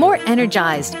happier, more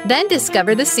energized, then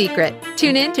discover the secret.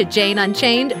 Tune in to Jane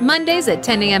Unchained Mondays at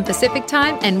 10 a.m. Pacific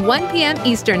Time and 1 p.m.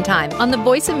 Eastern Time on the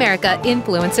Voice America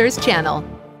Influencers channel.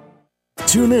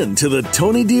 Tune in to the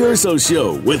Tony D'Urso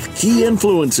Show with key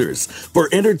influencers for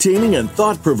entertaining and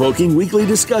thought-provoking weekly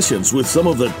discussions with some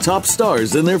of the top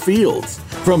stars in their fields.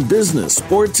 From business,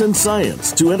 sports, and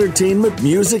science to entertainment,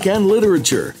 music, and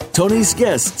literature, Tony's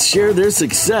guests share their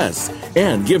success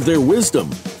and give their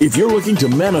wisdom. If you're looking to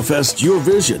manifest your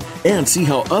vision and see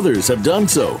how others have done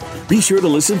so, be sure to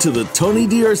listen to the Tony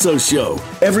D'Urso Show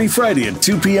every Friday at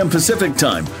 2 p.m. Pacific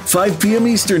Time, 5 p.m.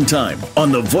 Eastern Time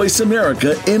on the Voice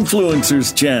America Influencers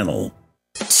channel.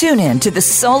 Tune in to The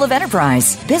Soul of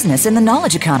Enterprise, Business in the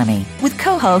Knowledge Economy, with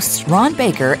co-hosts Ron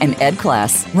Baker and Ed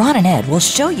Kless. Ron and Ed will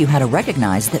show you how to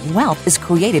recognize that wealth is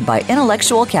created by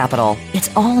intellectual capital. It's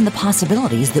all in the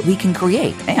possibilities that we can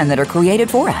create and that are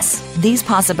created for us. These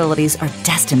possibilities are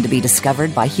destined to be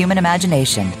discovered by human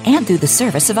imagination and through the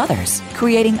service of others,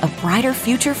 creating a brighter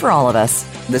future for all of us.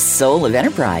 The Soul of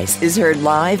Enterprise is heard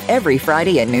live every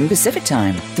Friday at noon Pacific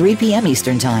Time, 3 p.m.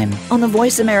 Eastern Time on the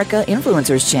Voice America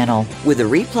Influencers channel, with a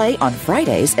replay on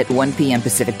Fridays at 1 p.m.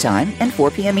 Pacific Time and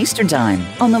 4 p.m. Eastern Time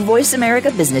on the Voice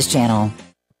America Business channel.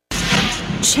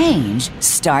 Change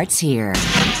starts here.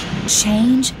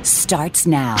 Change starts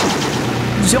now.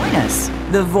 Join us,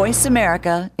 the Voice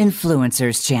America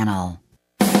Influencers channel.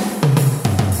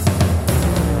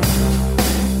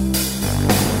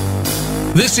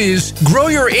 This is Grow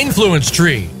Your Influence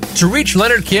Tree. To reach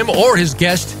Leonard Kim or his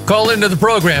guest, call into the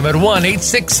program at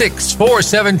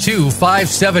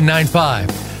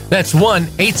 1-866-472-5795. That's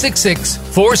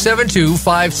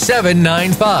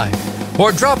 1-866-472-5795.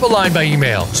 Or drop a line by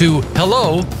email to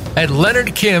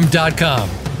hello@leonardkim.com.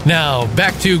 Now,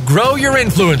 back to Grow Your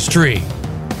Influence Tree.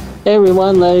 Hey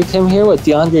everyone, Larry Kim here with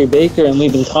DeAndre Baker, and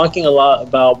we've been talking a lot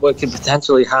about what could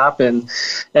potentially happen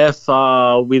if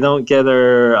we don't get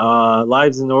our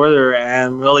lives in order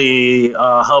and really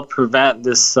help prevent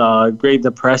this Great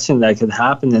Depression that could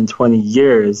happen in 20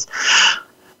 years.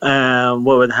 And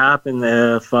what would happen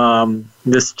if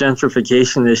this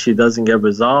gentrification issue doesn't get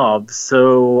resolved.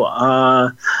 So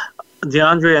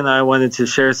DeAndre and I wanted to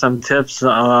share some tips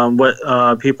on what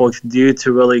people can do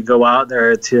to really go out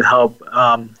there to help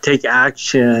take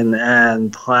action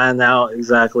and plan out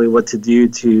exactly what to do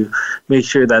to make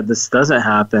sure that this doesn't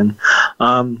happen.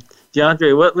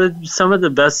 DeAndre, what would some of the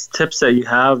best tips that you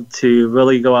have to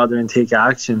really go out there and take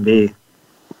action be?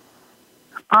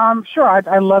 Sure.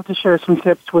 I'd love to share some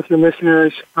tips with your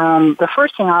listeners. The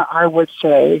first thing I would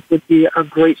say would be a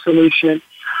great solution.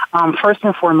 First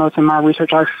and foremost, in my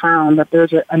research, I've found that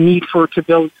there's a need to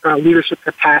build leadership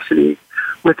capacity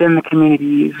within the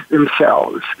communities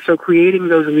themselves. So creating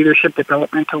those leadership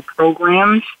developmental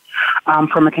programs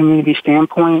from a community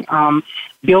standpoint,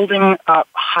 building up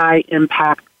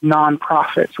high-impact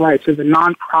nonprofits, right? So the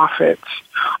nonprofits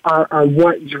are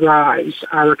what drives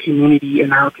our community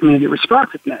and our community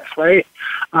responsiveness, right?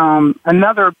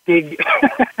 Another big,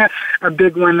 a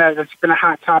big one that's been a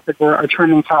hot topic or a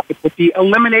trending topic would be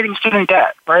eliminating student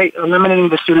debt, right? Eliminating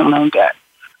the student loan debt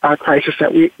crisis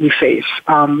that we face.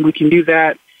 We can do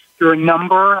that through a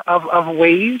number of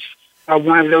ways.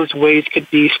 One of those ways could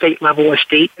be state-level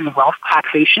estate and wealth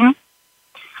taxation.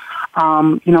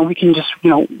 We can just,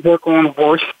 work on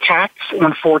worth tax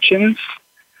on fortunes.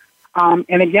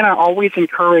 And again, I always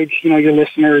encourage, your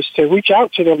listeners to reach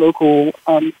out to their local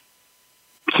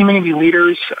community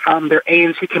leaders, their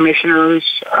ANC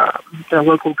commissioners, their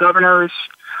local governors,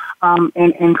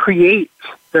 and create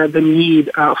the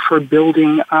need for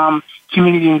building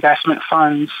community investment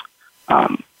funds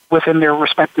within their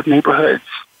respective neighborhoods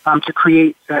to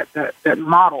create that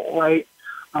model, right?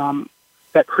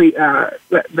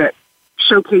 That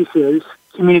showcases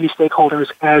community stakeholders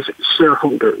as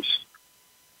shareholders.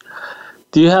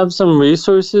 Do you have some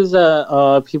resources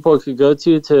that people could go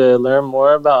to learn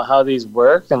more about how these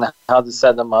work and how to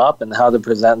set them up and how to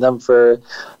present them for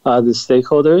the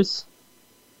stakeholders?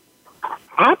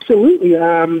 Absolutely.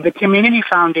 The Community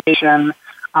Foundation,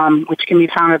 which can be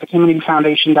found at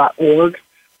thecommunityfoundation.org,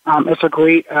 is a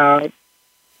great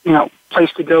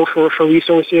place to go for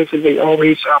resources. They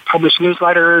always publish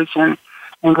newsletters and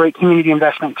great community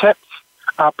investment tips.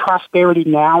 Prosperity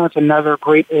Now is another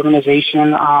great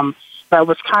organization that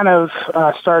was kind of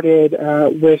started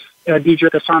with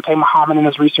Diedrich Asante Muhammad and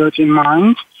his research in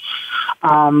mind.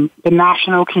 The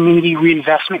National Community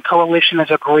Reinvestment Coalition is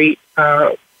a great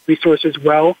resource as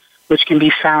well, which can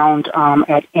be found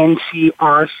at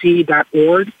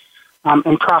ncrc.org.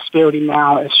 And Prosperity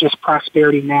Now is just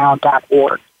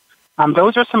prosperitynow.org.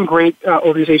 Those are some great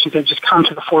organizations that just come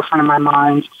to the forefront of my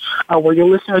mind, where your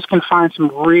listeners can find some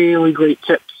really great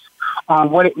tips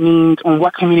on what it means, on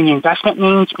what community investment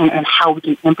means, and how we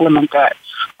can implement that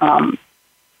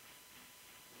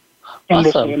in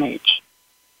this day and age.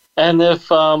 And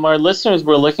if our listeners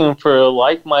were looking for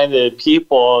like-minded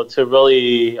people to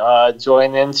really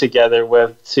join in together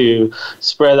with, to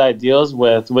spread ideas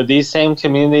with, would these same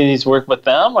communities work with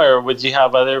them, or would you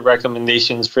have other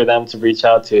recommendations for them to reach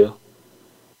out to?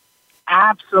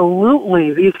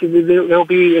 Absolutely. They'll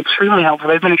be extremely helpful.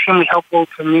 They've been extremely helpful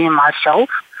to me and myself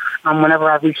whenever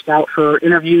I've reached out for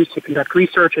interviews to conduct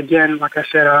research. Again, like I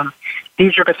said,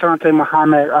 Diedrich Asante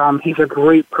Muhammad, he's a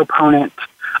great proponent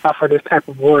for this type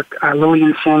of work.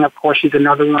 Lillian Singh, of course, she's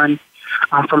another one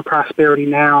from Prosperity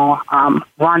Now.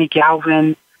 Ronnie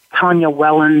Galvin, Tanya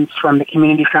Wellens from the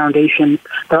Community Foundation.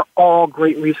 They're all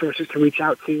great resources to reach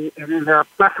out to, and there are a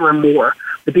plethora more.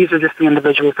 But these are just the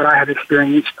individuals that I have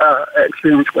experience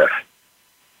with.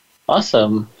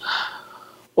 Awesome.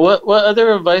 What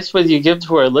other advice would you give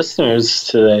to our listeners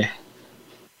today?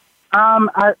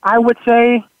 I would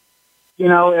say,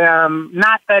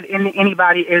 not that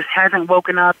anybody hasn't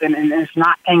woken up and is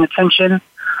not paying attention,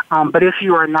 but if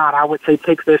you are not, I would say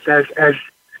take this as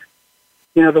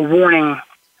the warning,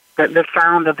 that the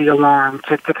sound of the alarm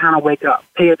to kind of wake up,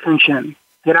 pay attention,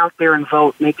 get out there and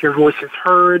vote, make your voices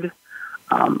heard,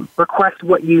 request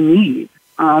what you need,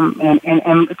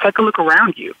 and take a look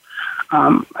around you.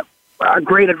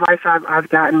 Great advice I've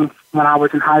gotten when I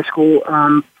was in high school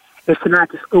is to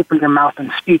not just open your mouth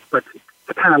and speak, but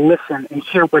to kind of listen and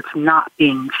hear what's not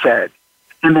being said,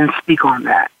 and then speak on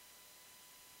that.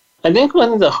 I think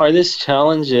one of the hardest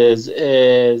challenges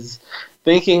is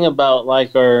thinking about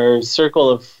like our circle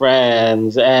of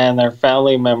friends and our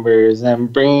family members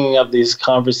and bringing up these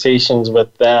conversations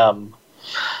with them.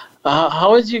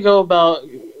 How would you go about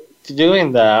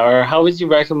doing that, or how would you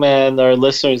recommend our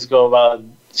listeners go about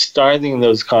starting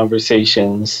those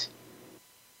conversations?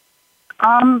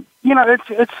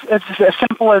 It's as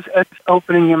simple as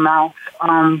opening your mouth.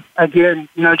 Again,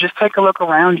 just take a look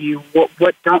around you.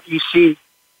 What don't you see?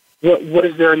 What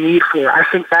is there a need for? I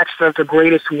think that's the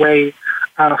greatest way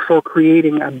for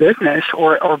creating a business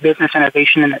or business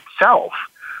innovation in itself.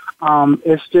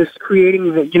 It's just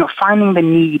creating finding the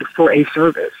need for a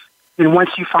service. And once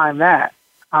you find that,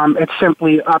 it's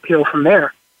simply uphill from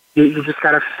there. You just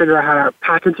got to figure out how to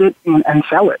package it and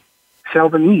sell it. Sell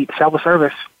the need, sell the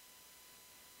service.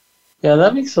 Yeah,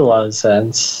 that makes a lot of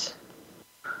sense.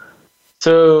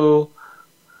 So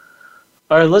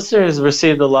our listeners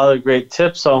received a lot of great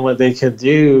tips on what they could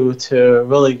do to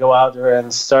really go out there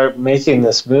and start making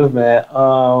this movement.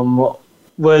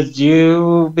 Would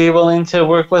you be willing to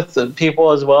work with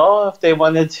people as well if they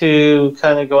wanted to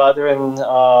kind of go out there and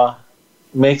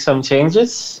make some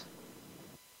changes?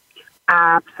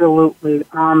 Absolutely.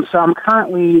 So I'm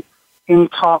currently in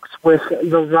talks with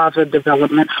the Raza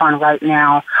Development Fund right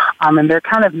now, and they're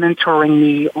kind of mentoring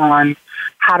me on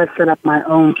how to set up my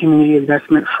own community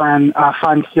investment fund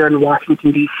here in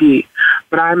Washington, D.C.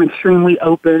 but I'm extremely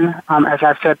open. As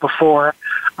I've said before,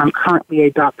 I'm currently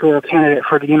a doctoral candidate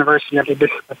for the University of the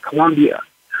District of Columbia,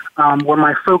 where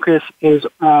my focus is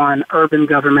on urban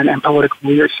government and political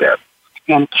leadership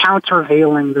and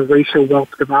countervailing the racial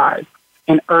wealth divide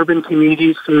in urban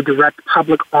communities through direct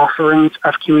public offerings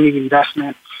of community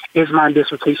investment is my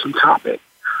dissertation topic.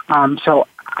 So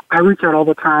I reach out all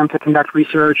the time to conduct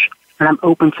research, and I'm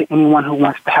open to anyone who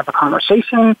wants to have a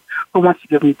conversation, who wants to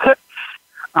give me tips,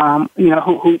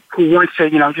 who wants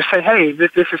to, just say, hey,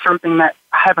 this is something that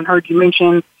I haven't heard you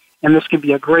mention, and this could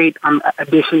be a great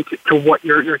addition to what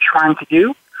you're trying to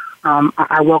do.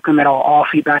 I welcome it all. All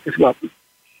feedback is welcome.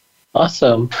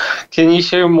 Awesome. Can you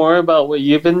share more about what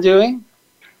you've been doing?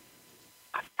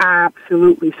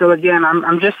 Absolutely. So again,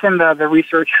 I'm just in the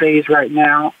research phase right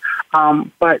now,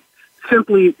 but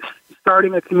simply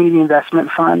starting a community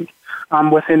investment fund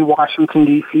within Washington,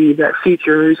 D.C. that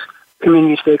features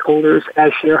community stakeholders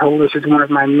as shareholders is one of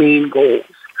my main goals.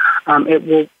 It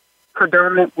will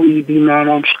predominantly be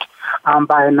managed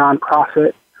by a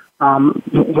nonprofit.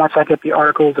 Once I get the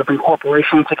articles of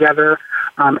incorporation together,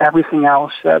 everything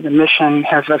else, the mission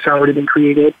has already been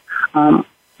created. But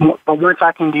once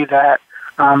I can do that,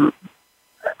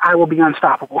 I will be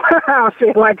unstoppable. I'll say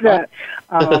it like that.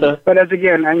 But as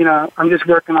again, I'm just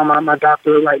working on my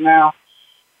doctorate right now,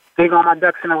 getting all my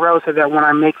ducks in a row so that when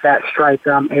I make that strike,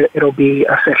 it'll be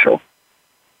official.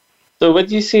 So what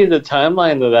do you see the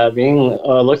timeline of that being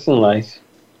looking like?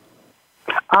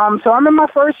 So I'm in my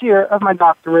first year of my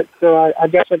doctorate, so I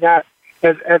guess I got,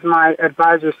 as my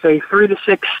advisors say, 3 to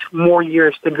 6 more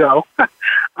years to go.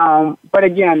 But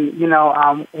again,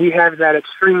 we have that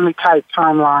extremely tight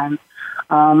timeline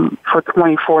for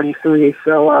 2043,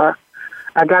 so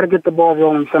I got to get the ball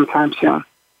rolling sometime soon.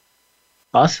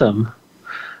 Awesome.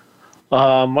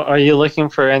 Are you looking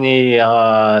for any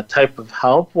type of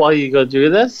help while you go do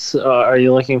this? Are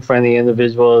you looking for any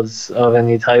individuals of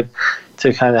any type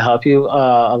to kind of help you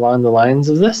along the lines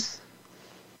of this?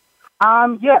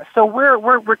 Yeah, so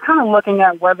we're kind of looking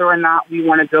at whether or not we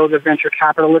want to go the venture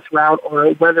capitalist route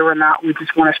or whether or not we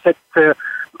just want to stick to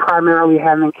primarily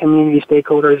having community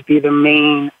stakeholders be the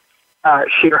main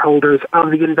shareholders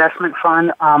of the investment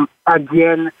fund.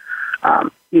 Again,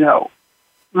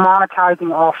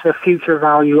 monetizing off the future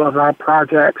value of our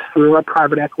projects through a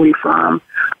private equity firm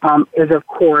is, of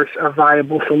course, a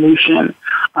viable solution.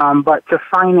 But to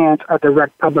finance a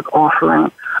direct public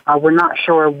offering, we're not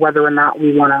sure whether or not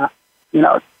we want to,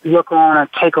 look on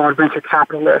and take on venture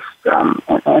capitalists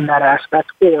in that aspect,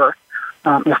 or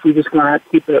if we just want to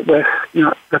keep it with,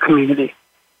 the community.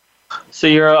 So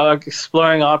you're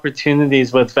exploring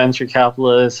opportunities with venture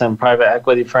capitalists and private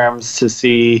equity firms to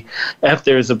see if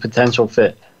there's a potential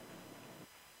fit.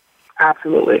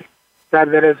 Absolutely. That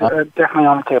is definitely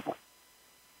on the table.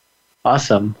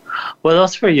 Awesome. What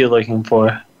else were you looking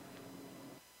for?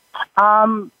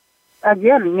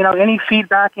 Again, any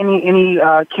feedback, any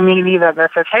community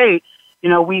that says, hey,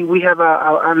 we have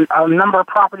a number of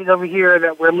properties over here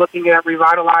that we're looking at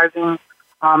revitalizing,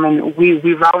 and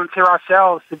we volunteer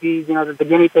ourselves to be, the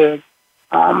guinea pig.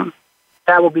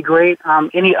 That would be great.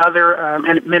 Any other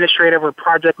administrative or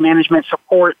project management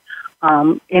support,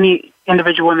 any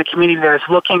individual in the community that is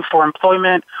looking for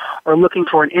employment or looking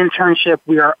for an internship,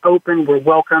 we are open. We're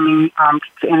welcoming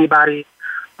to anybody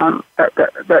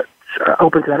that's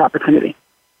open to that opportunity.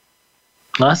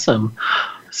 Awesome.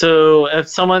 So if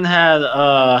someone had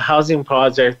a housing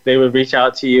project, they would reach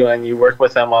out to you and you work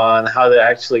with them on how to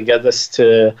actually get this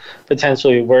to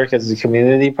potentially work as a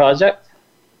community project?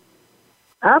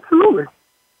 Absolutely.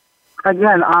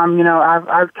 Again,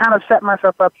 I've kind of set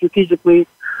myself up strategically.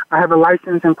 I have a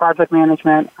license in project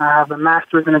management. I have a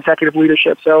master's in executive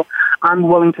leadership. So I'm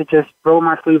willing to just roll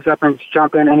my sleeves up and just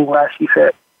jump in anywhere I see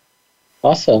fit.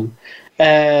 Awesome.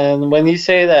 And when you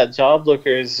say that job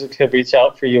lookers could reach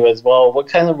out for you as well, what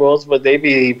kind of roles would they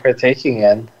be partaking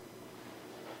in?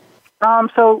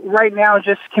 So right now,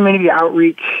 just community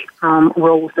outreach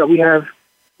roles that we have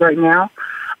right now.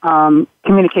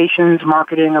 Communications,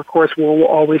 marketing, of course, we'll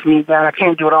always need that. I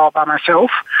can't do it all by myself.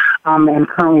 And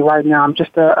currently right now, I'm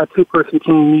just a two-person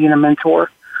team needing a mentor.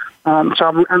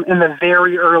 So I'm in the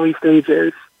very early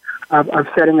stages of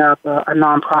setting up a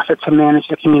nonprofit to manage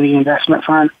the community investment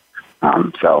fund.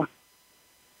 So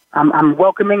I'm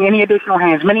welcoming any additional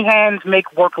hands. Many hands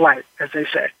make work light, as they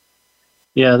say.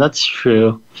 Yeah, that's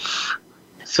true.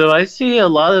 So I see a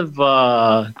lot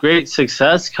of great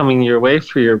success coming your way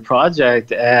for your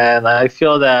project, and I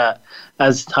feel that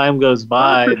as time goes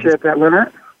by... I appreciate that,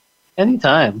 Leonard.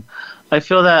 Anytime. I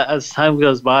feel that as time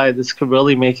goes by, this could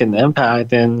really make an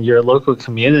impact in your local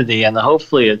community, and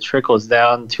hopefully it trickles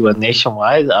down to a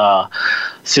nationwide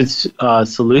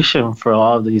solution for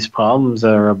all of these problems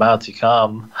that are about to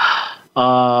come.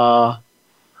 What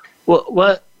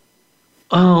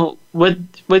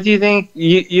do you think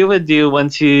you would do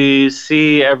once you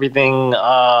see everything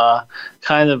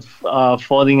kind of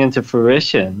folding into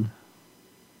fruition?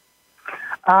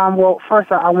 Well,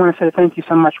 first, I want to say thank you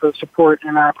so much for the support,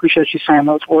 and I appreciate you saying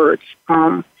those words.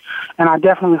 And I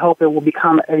definitely hope it will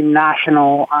become a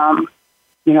national,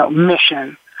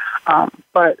 mission.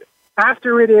 But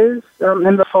after it is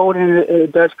in the fold and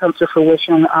it does come to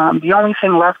fruition, the only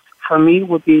thing left for me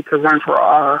would be to run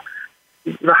for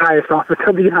the highest office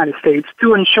of the United States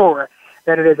to ensure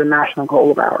that it is a national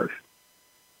goal of ours.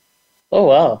 Oh,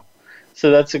 wow.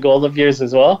 So that's a goal of yours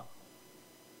as well?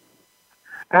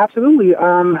 Absolutely. The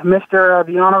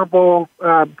Honorable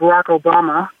Barack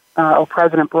Obama, or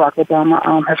President Barack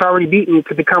Obama, has already beaten me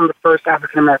to become the first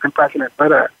African-American president.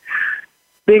 But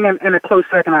being in a close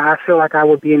second, I feel like I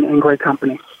would be in great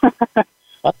company.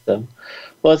 Awesome.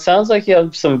 Well, it sounds like you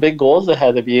have some big goals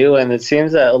ahead of you, and it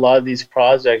seems that a lot of these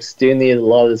projects do need a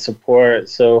lot of support.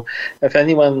 So if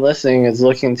anyone listening is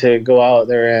looking to go out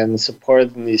there and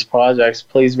support these projects,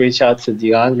 please reach out to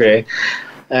DeAndre.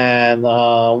 And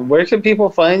where can people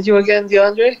find you again,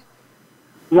 DeAndre?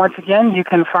 Once again, you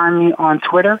can find me on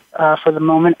Twitter for the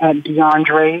moment at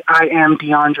DeAndre. I am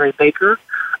DeAndre Baker.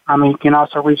 You can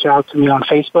also reach out to me on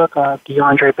Facebook.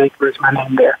 DeAndre Baker is my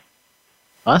name there.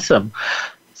 Awesome.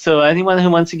 So anyone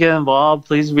who wants to get involved,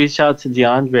 please reach out to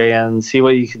DeAndre and see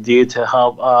what you can do to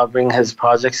help bring his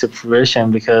projects to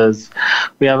fruition, because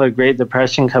we have a Great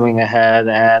Depression coming ahead,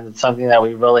 and it's something that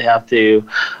we really have to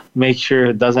make sure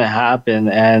it doesn't happen.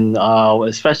 And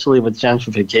especially with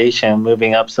gentrification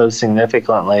moving up so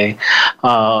significantly,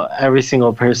 every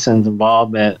single person's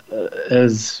involvement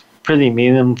is pretty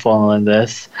meaningful in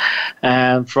this.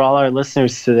 And for all our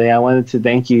listeners today, I wanted to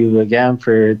thank you again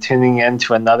for tuning in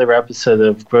to another episode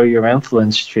of Grow Your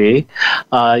Influence Tree.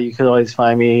 You could always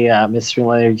find me at Mr.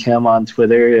 Leonard Kim on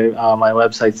Twitter. My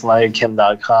website's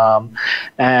leonardkim.com.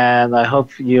 And I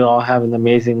hope you all have an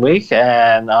amazing week.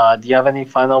 And do you have any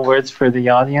final words for the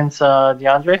audience,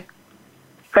 DeAndre?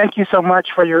 Thank you so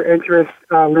much for your interest,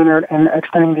 Leonard, and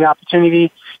extending the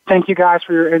opportunity. Thank you guys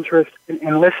for your interest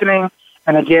in listening.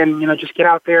 And again, just get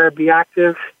out there, be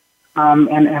active,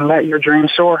 and let your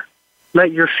dreams soar.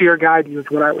 Let your fear guide you is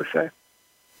what I would say.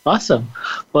 Awesome.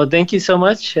 Well, thank you so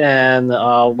much. And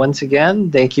once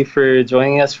again, thank you for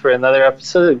joining us for another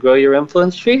episode of Grow Your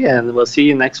Influence Tree, and we'll see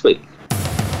you next week.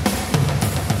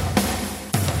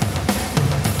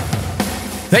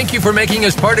 Thank you for making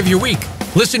us part of your week.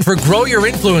 Listen for Grow Your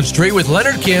Influence Tree with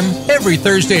Leonard Kim every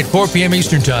Thursday at 4 p.m.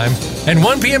 Eastern Time and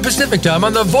 1 p.m. Pacific Time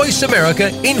on the Voice America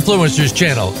Influencers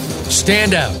channel.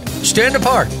 Stand out, stand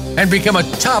apart, and become a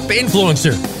top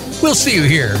influencer. We'll see you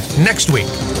here next week.